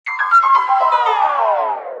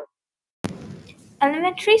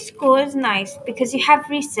Elementary school is nice because you have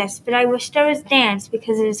recess, but I wish there was dance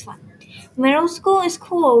because it is fun. Middle school is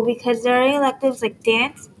cool because there are electives like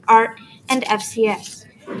dance, art, and FCS.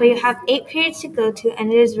 But you have 8 periods to go to,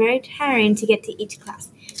 and it is very tiring to get to each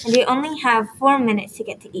class, and you only have 4 minutes to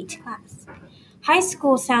get to each class. High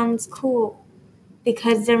school sounds cool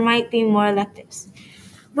because there might be more electives.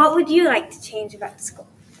 What would you like to change about the school?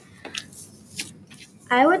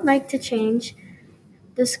 I would like to change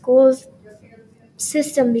the school's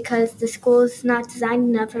system because the school is not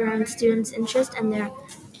designed enough around students' interests and their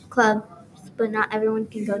clubs, but not everyone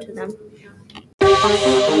can go to them.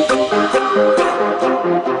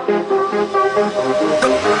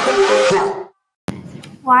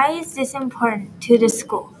 Why is this important to the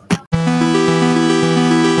school?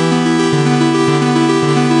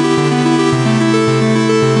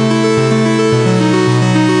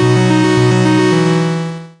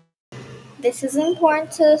 This is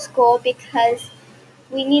important to the school because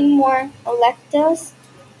we need more electives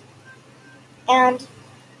and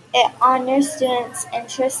it honors students'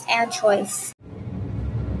 interests and choice.